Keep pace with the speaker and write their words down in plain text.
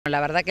La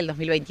verdad que el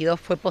 2022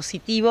 fue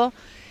positivo,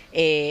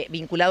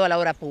 vinculado a la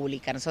obra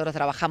pública. Nosotros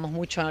trabajamos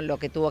mucho en lo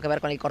que tuvo que ver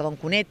con el cordón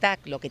cuneta,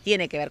 lo que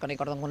tiene que ver con el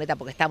cordón cuneta,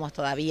 porque estamos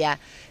todavía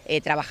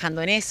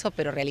trabajando en eso,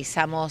 pero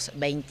realizamos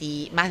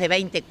más de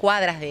 20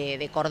 cuadras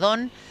de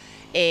cordón.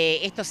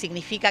 Esto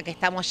significa que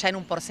estamos ya en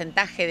un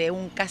porcentaje de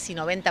un casi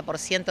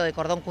 90% de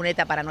cordón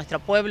cuneta para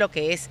nuestro pueblo,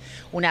 que es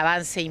un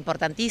avance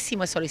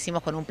importantísimo. Eso lo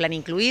hicimos con un plan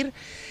Incluir.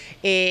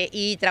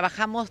 Y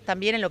trabajamos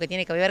también en lo que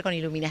tiene que ver con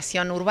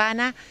iluminación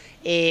urbana,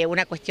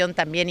 una cuestión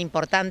también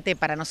importante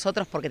para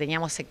nosotros porque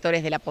teníamos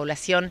sectores de la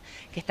población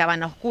que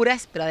estaban a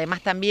oscuras, pero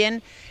además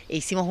también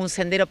hicimos un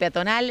sendero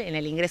peatonal en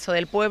el ingreso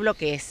del pueblo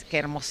que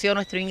hermoseó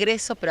nuestro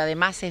ingreso, pero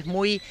además es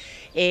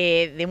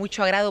de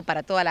mucho agrado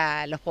para todos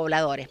los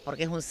pobladores,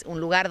 porque es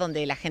un lugar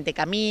donde la gente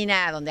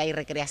camina, donde hay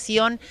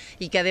recreación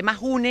y que además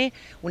une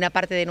una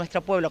parte de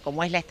nuestro pueblo,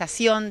 como es la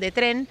estación de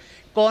tren,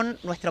 con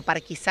nuestro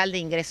parquizal de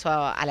ingreso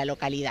a la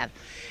localidad.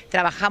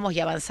 Trabajamos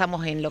y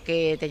avanzamos en lo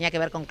que tenía que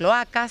ver con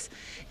cloacas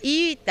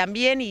y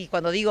también, y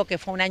cuando digo que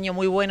fue un año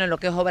muy bueno en lo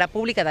que es obra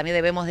pública, también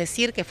debemos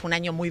decir que fue un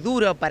año muy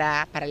duro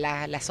para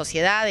la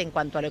sociedad en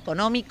cuanto a lo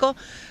económico.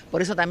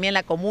 Por eso también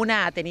la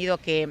comuna ha tenido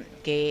que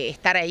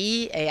estar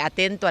ahí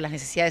atento a las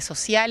necesidades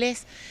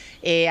sociales,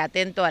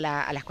 atento a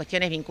las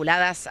cuestiones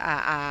vinculadas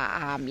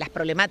a las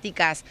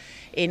problemáticas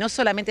no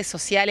solamente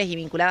sociales y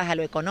vinculadas a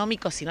lo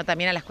económico, sino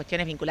también a las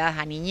cuestiones vinculadas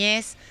a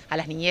niñez, a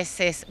las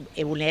niñeces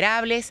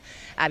vulnerables,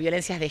 a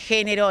violencias de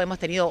género. Hemos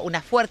tenido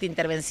una fuerte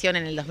intervención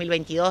en el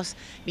 2022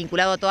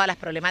 vinculado a todas las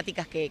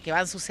problemáticas que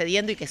van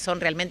sucediendo y que son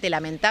realmente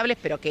lamentables,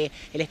 pero que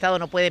el Estado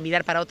no puede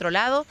mirar para otro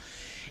lado.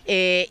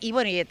 Y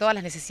bueno, y de todas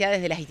las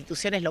necesidades de las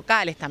instituciones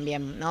locales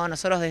también, ¿no?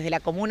 Nosotros desde la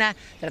comuna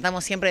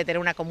tratamos siempre de tener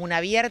una comuna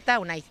abierta,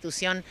 una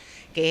institución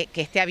que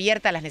esté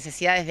abierta a las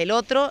necesidades del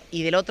otro,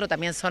 y del otro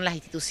también son las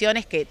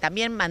instituciones que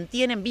también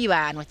mantienen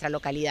viva a nuestra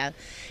localidad.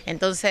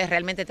 Entonces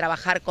realmente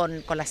trabajar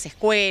con las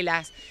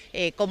escuelas,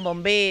 con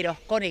bomberos,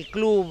 con el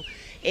club,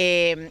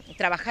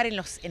 trabajar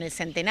en el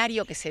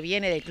centenario que se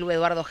viene del Club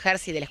Eduardo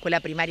Herzi y de la Escuela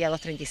Primaria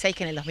 236,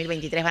 que en el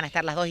 2023 van a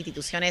estar las dos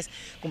instituciones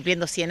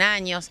cumpliendo 100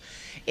 años.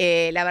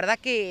 La verdad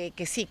que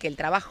sí, que el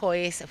trabajo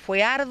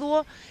fue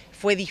arduo,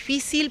 fue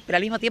difícil, pero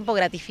al mismo tiempo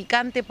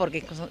gratificante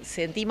porque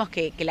sentimos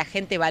que la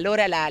gente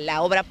valora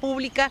la obra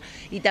pública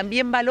y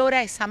también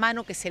valora esa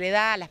mano que se le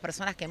da a las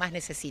personas que más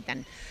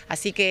necesitan.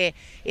 Así que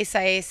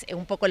ese es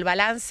un poco el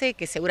balance,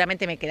 que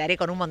seguramente me quedaré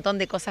con un montón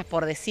de cosas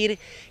por decir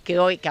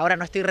que ahora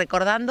no estoy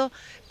recordando,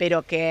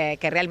 pero que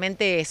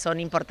realmente son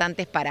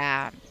importantes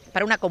para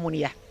una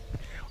comunidad.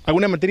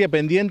 ¿Alguna materia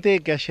pendiente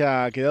que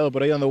haya quedado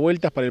por ahí dando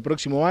vueltas para el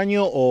próximo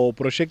año o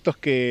proyectos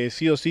que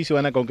sí o sí se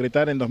van a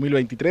concretar en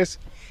 2023?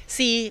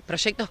 Sí,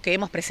 proyectos que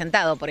hemos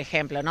presentado, por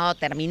ejemplo, ¿no?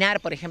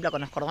 Terminar, por ejemplo,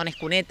 con los cordones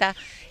cuneta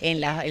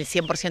en el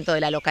 100% de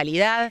la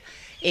localidad,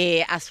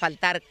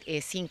 asfaltar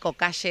 5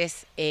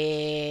 calles,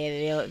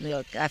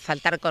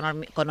 asfaltar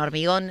con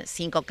hormigón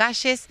 5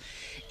 calles,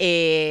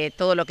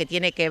 todo lo que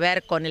tiene que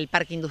ver con el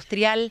parque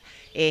industrial.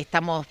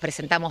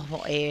 Presentamos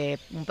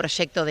un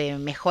proyecto de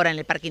mejora en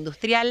el parque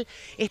industrial.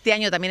 Este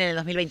año también, en el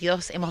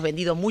 2022, hemos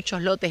vendido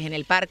muchos lotes en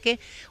el parque,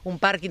 un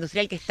parque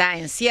industrial que está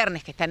en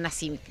ciernes, que está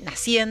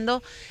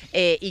naciendo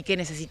y que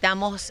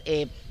necesitamos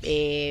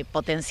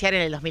potenciar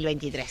en el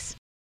 2023.